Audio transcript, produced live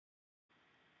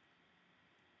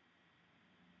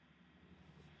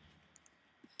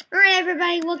Alright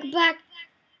everybody, welcome back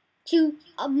to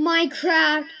a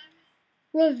Minecraft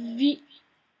review.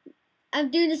 I'm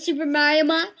doing the Super Mario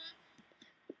map,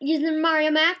 using the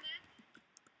Mario map,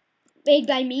 made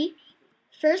by me.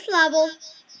 First level.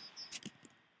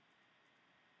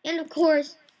 And of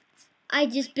course, I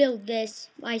just built this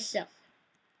myself.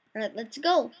 Alright, let's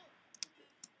go.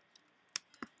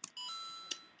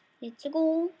 Let's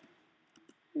go.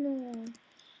 No.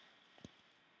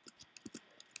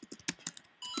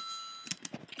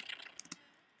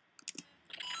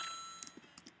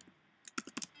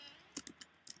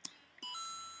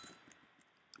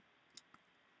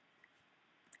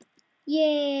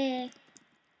 Yeah.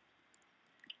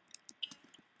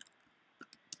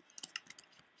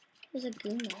 There's a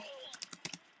Goomba.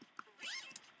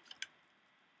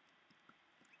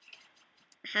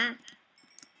 Aha.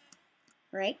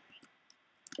 Right?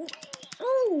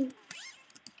 Oh!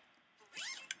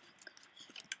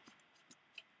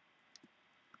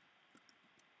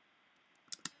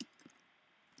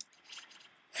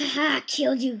 Haha,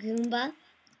 killed you, Goomba.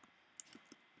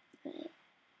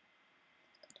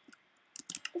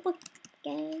 Oh my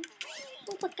god.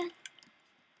 Oh my god.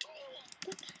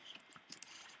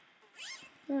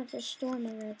 Oh, it's a storm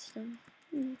of redstone.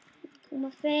 Pull my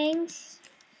fangs.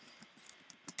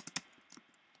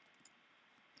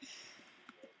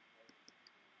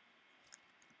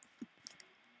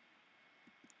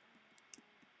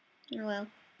 Oh well.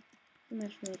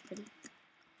 Much more pretty.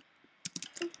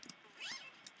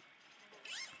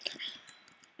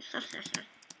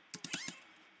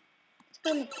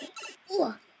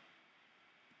 Ooh.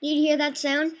 Did you hear that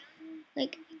sound?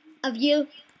 Like, of you,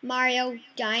 Mario,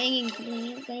 dying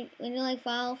and when you like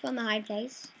fall from a high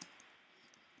place.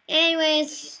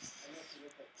 Anyways,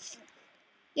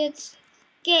 let's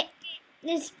get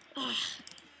this.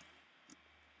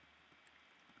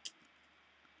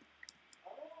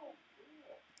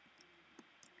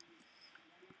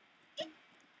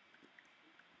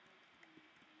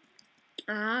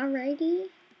 Alrighty.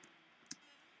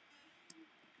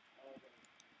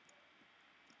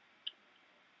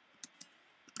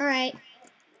 Alright,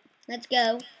 let's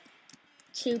go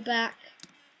to back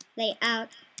the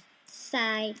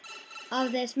outside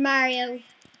of this Mario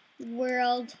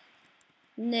worldness.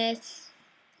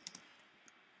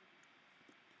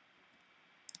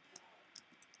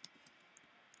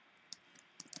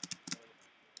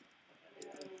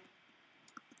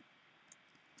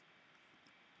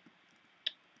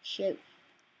 Shoot.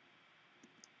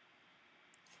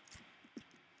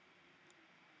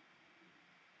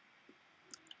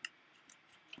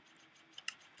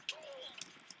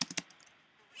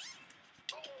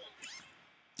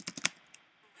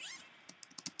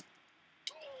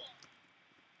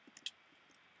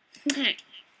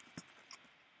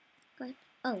 Good.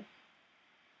 Oh.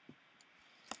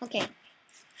 Okay.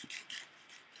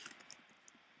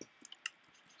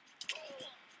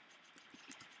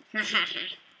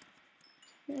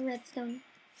 Redstone.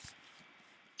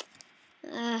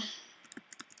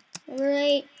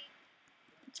 Alright.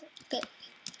 Good.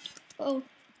 Oh.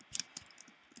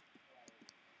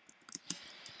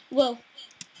 Whoa.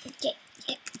 Okay.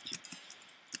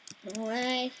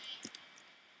 Alright.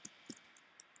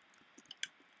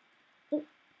 Oh,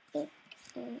 oh,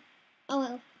 oh. Oh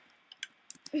well.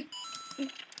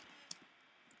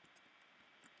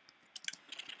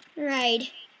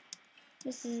 Alright.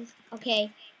 This is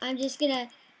okay. I'm just gonna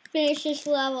finish this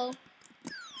level.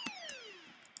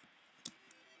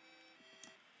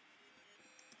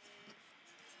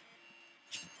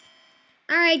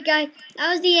 Alright guys,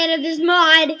 that was the end of this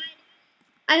mod.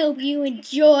 I hope you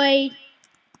enjoyed.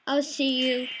 I'll see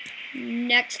you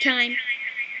next time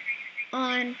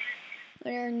on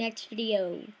our next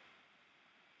video.